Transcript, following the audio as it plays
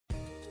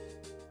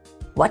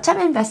What type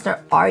of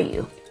investor are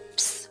you?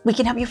 We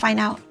can help you find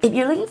out. If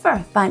you're looking for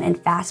a fun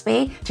and fast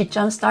way to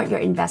jumpstart your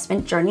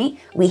investment journey,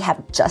 we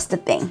have just the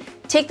thing.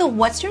 Take the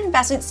What's Your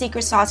Investment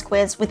Secret Sauce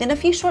quiz. Within a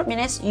few short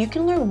minutes, you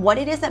can learn what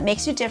it is that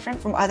makes you different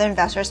from other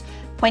investors,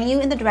 pointing you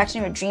in the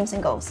direction of your dreams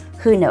and goals.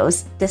 Who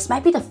knows? This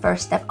might be the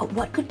first step of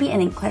what could be an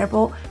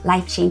incredible,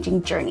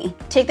 life-changing journey.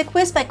 Take the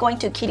quiz by going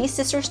to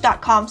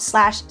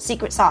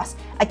kittysisters.com/secret sauce.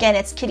 Again,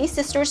 it's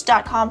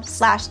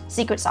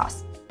kittysisters.com/secret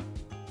sauce.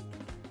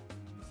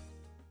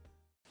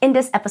 In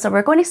this episode,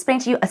 we're going to explain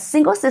to you a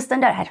single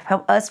system that has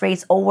helped us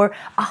raise over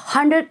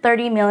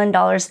 $130 million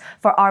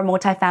for our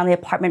multifamily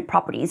apartment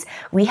properties.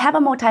 We have a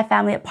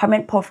multifamily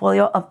apartment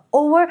portfolio of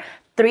over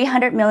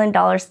 $300 million,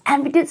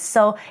 and we did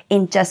so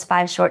in just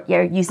 5 short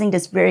years using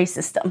this very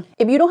system.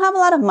 If you don't have a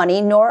lot of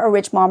money, nor a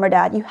rich mom or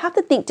dad, you have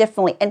to think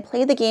differently and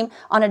play the game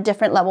on a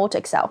different level to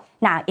excel.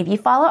 Now, if you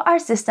follow our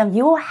system,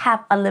 you will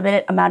have a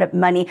limited amount of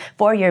money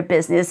for your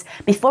business.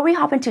 Before we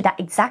hop into that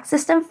exact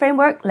system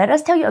framework, let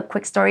us tell you a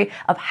quick story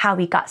of how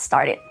we got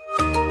started.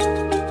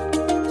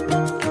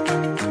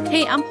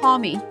 Hey, I'm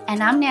Palmy.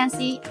 And I'm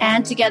Nancy.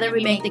 And together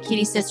we make the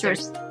Kitty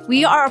Sisters.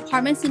 We are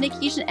apartment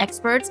syndication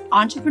experts,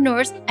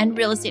 entrepreneurs, and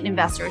real estate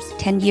investors.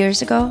 10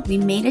 years ago, we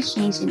made a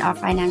change in our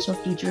financial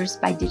futures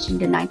by ditching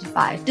the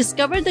 9-to-5.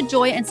 Discovered the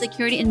joy and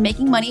security in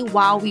making money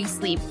while we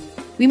sleep.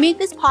 We made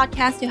this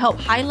podcast to help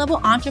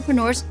high-level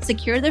entrepreneurs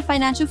secure their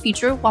financial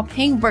future while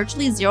paying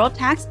virtually zero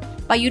tax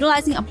by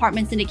utilizing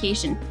apartment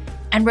syndication.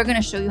 And we're going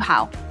to show you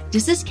how.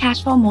 This is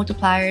Cashflow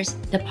Multipliers,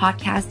 the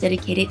podcast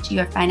dedicated to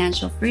your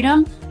financial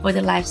freedom for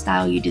the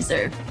lifestyle you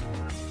deserve.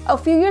 A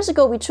few years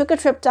ago, we took a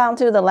trip down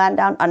to the land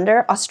down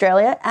under,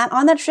 Australia, and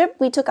on that trip,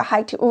 we took a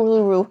hike to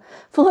Uluru,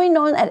 formerly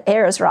known as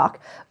Ayers Rock.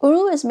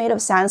 Uluru is made of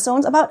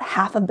sandstones about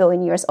 500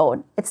 million years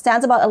old. It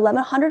stands about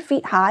 1,100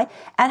 feet high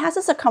and has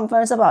a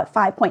circumference of about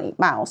 5.8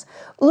 miles.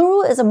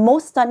 Uluru is the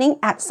most stunning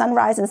at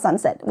sunrise and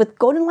sunset, with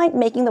golden light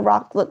making the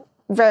rock look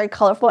very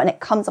colorful and it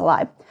comes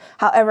alive.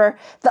 However,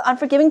 the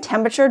unforgiving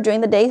temperature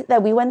during the day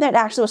that we went there, it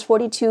actually was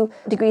 42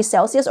 degrees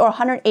Celsius or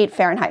 108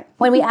 Fahrenheit.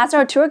 When we asked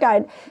our tour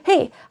guide,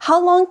 hey, how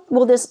long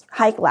will this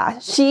hike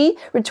last? She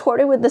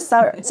retorted with this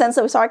sense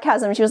of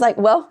sarcasm. She was like,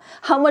 well,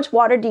 how much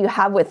water do you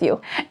have with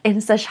you?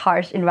 In such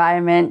harsh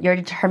environment, your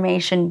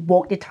determination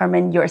won't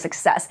determine your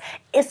success.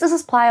 It's the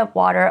supply of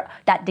water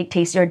that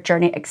dictates your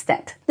journey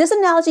extent. This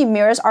analogy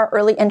mirrors our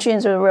early entry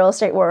into the real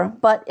estate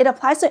world, but it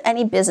applies to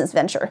any business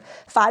venture.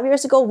 5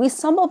 years ago, we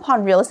stumbled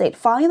upon real estate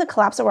following the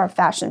collapse of our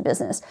fashion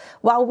business.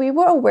 While we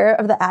were aware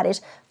of the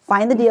adage,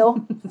 find the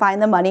deal,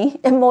 find the money,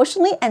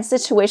 emotionally and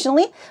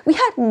situationally, we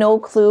had no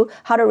clue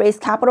how to raise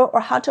capital or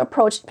how to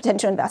approach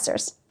potential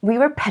investors. We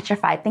were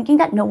petrified, thinking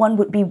that no one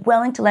would be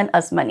willing to lend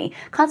us money.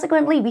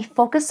 Consequently, we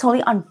focused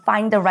solely on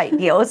finding the right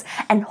deals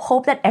and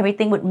hope that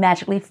everything would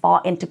magically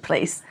fall into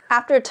place.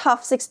 After a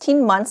tough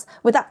 16 months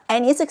without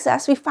any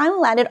success, we finally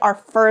landed our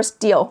first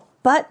deal.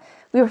 But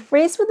we were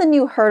faced with a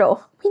new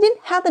hurdle. We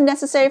didn't have the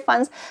necessary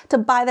funds to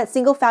buy that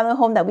single-family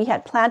home that we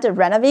had planned to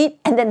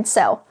renovate and then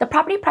sell. The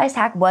property price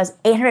tag was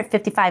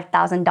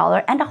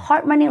 $855,000, and the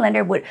hard money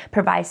lender would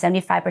provide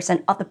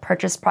 75% of the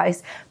purchase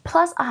price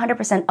plus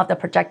 100% of the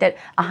projected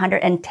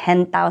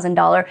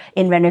 $110,000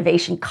 in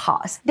renovation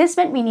costs. This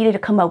meant we needed to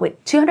come up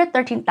with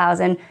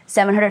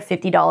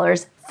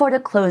 $213,750 for the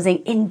closing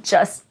in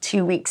just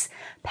 2 weeks.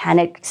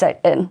 Panic set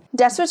in.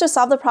 Desperate to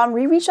solve the problem,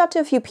 we reached out to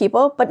a few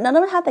people, but none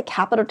of them had the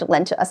capital to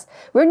lend to us.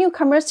 We're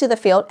newcomers to the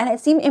field, and it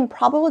seemed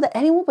improbable that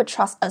anyone would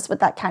trust us with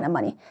that kind of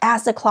money.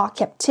 As the clock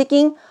kept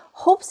ticking,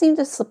 hope seemed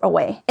to slip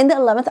away. In the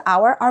 11th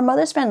hour, our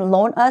mother's friend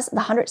loaned us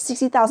the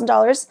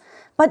 $160,000,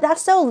 but that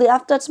still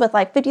left us with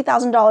like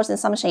 $50,000 and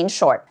some change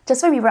short.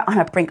 Just when we were on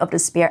the brink of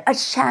despair, a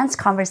chance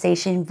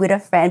conversation with a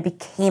friend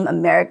became a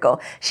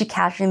miracle. She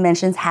casually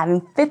mentions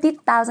having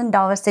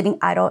 $50,000 sitting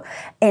idle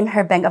in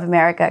her Bank of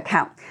America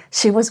account.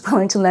 She was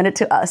willing to lend it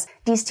to us.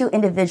 These two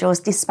individuals,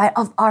 despite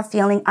of our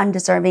feeling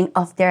undeserving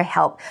of their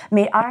help,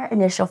 made our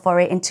initial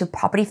foray into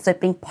property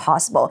flipping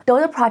possible. Though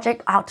the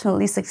project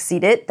ultimately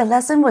succeeded, the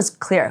lesson was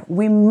clear.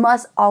 We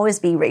must always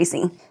be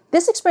raising.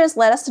 This experience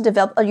led us to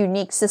develop a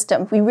unique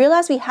system. We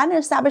realized we hadn't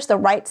established the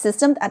right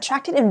system that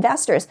attracted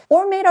investors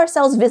or made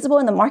ourselves visible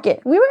in the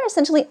market. We were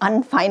essentially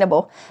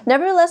unfindable.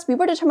 Nevertheless, we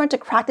were determined to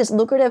crack this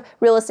lucrative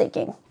real estate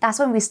game. That's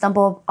when we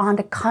stumbled on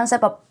the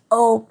concept of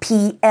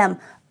OPM,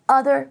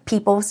 other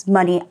people's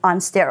money on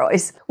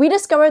steroids. We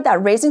discovered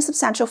that raising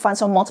substantial funds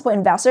from multiple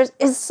investors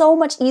is so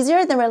much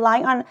easier than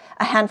relying on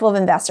a handful of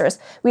investors.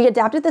 We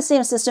adapted the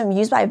same system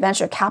used by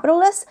venture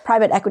capitalists,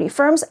 private equity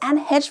firms, and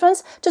hedge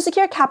funds to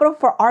secure capital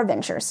for our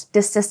ventures.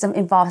 This system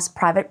involves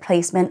private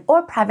placement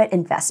or private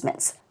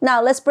investments. Now,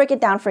 let's break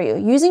it down for you,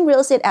 using real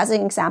estate as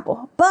an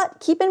example. But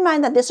keep in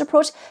mind that this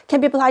approach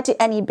can be applied to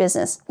any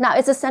business. Now,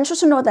 it's essential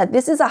to know that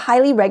this is a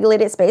highly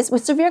regulated space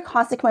with severe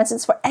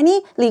consequences for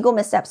any legal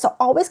missteps, so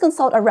always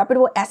consult a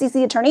reputable SEC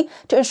attorney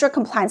to ensure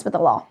compliance with the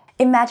law.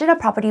 Imagine a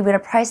property with a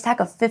price tag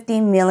of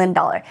 $50 million.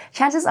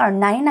 Chances are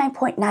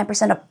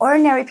 99.9% of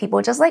ordinary people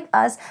just like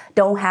us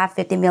don't have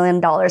 $50 million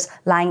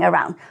lying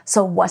around.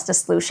 So what's the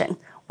solution?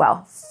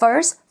 Well,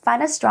 first,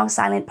 find a strong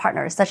silent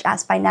partner such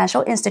as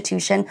financial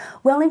institution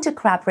willing to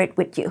collaborate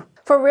with you.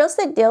 For real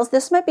estate deals,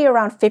 this might be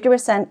around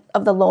 50%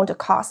 of the loan to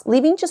cost,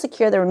 leaving to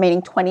secure the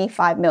remaining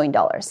 $25 million.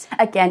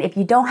 Again, if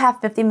you don't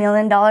have $50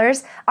 million,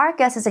 our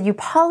guess is that you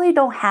probably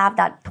don't have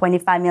that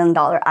 $25 million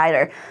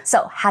either.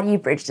 So how do you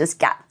bridge this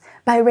gap?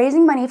 By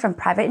raising money from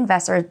private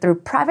investors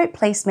through private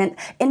placement,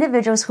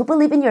 individuals who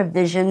believe in your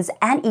visions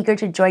and eager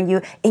to join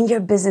you in your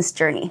business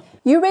journey.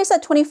 You raised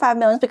that $25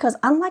 million because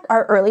unlike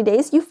our early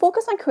days, you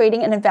focus on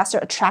creating an investor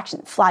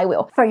attraction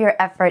flywheel. For your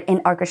effort in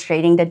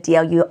orchestrating the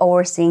deal, you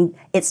overseeing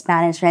its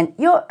management,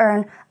 you'll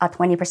earn a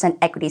 20%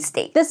 equity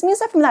stake. This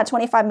means that from that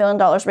 $25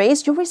 million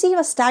raised, you'll receive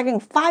a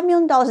staggering $5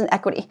 million in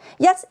equity.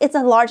 Yes, it's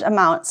a large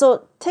amount,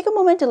 so take a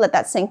moment to let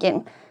that sink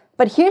in.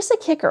 But here's the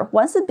kicker.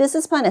 Once the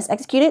business plan is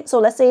executed, so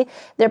let's say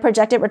their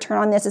projected return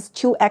on this is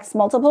 2x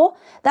multiple,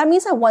 that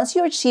means that once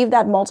you achieve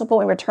that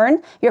multiple in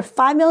return, your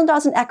 $5 million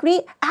in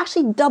equity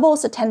actually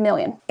doubles to $10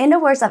 million. In the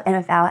words of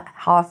NFL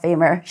Hall of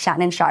Famer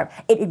Shannon Sharpe,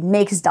 it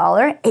makes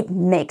dollar, it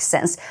makes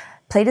sense.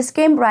 Play this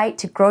game right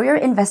to grow your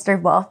investor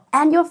wealth,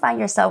 and you'll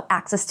find yourself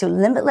access to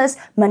limitless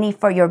money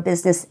for your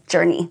business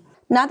journey.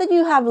 Now that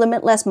you have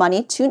limitless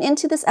money, tune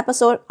into this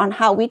episode on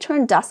how we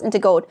turn dust into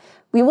gold.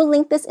 We will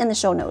link this in the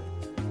show note.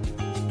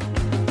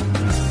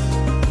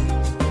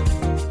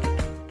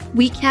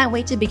 We can't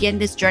wait to begin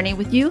this journey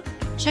with you.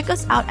 Check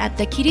us out at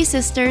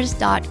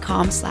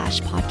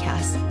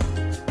thekittysisters.com/podcast.